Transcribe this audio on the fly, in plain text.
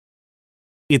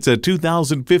It's a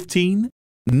 2015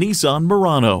 Nissan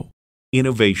Murano.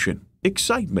 Innovation,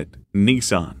 excitement,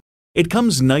 Nissan. It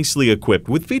comes nicely equipped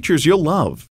with features you'll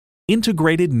love.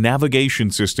 Integrated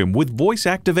navigation system with voice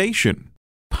activation.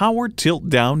 Power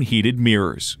tilt-down heated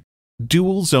mirrors.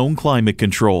 Dual zone climate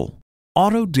control.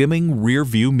 Auto-dimming rear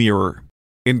view mirror.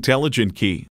 Intelligent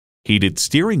key. Heated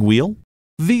steering wheel.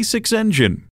 V6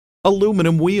 engine.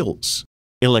 Aluminum wheels.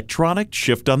 Electronic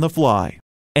shift on the fly.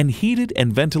 And heated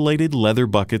and ventilated leather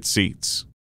bucket seats.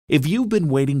 If you've been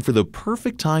waiting for the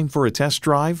perfect time for a test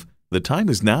drive, the time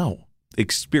is now.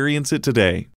 Experience it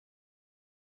today.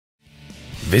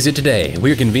 Visit today.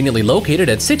 We're conveniently located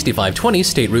at 6520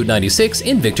 State Route 96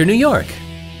 in Victor, New York.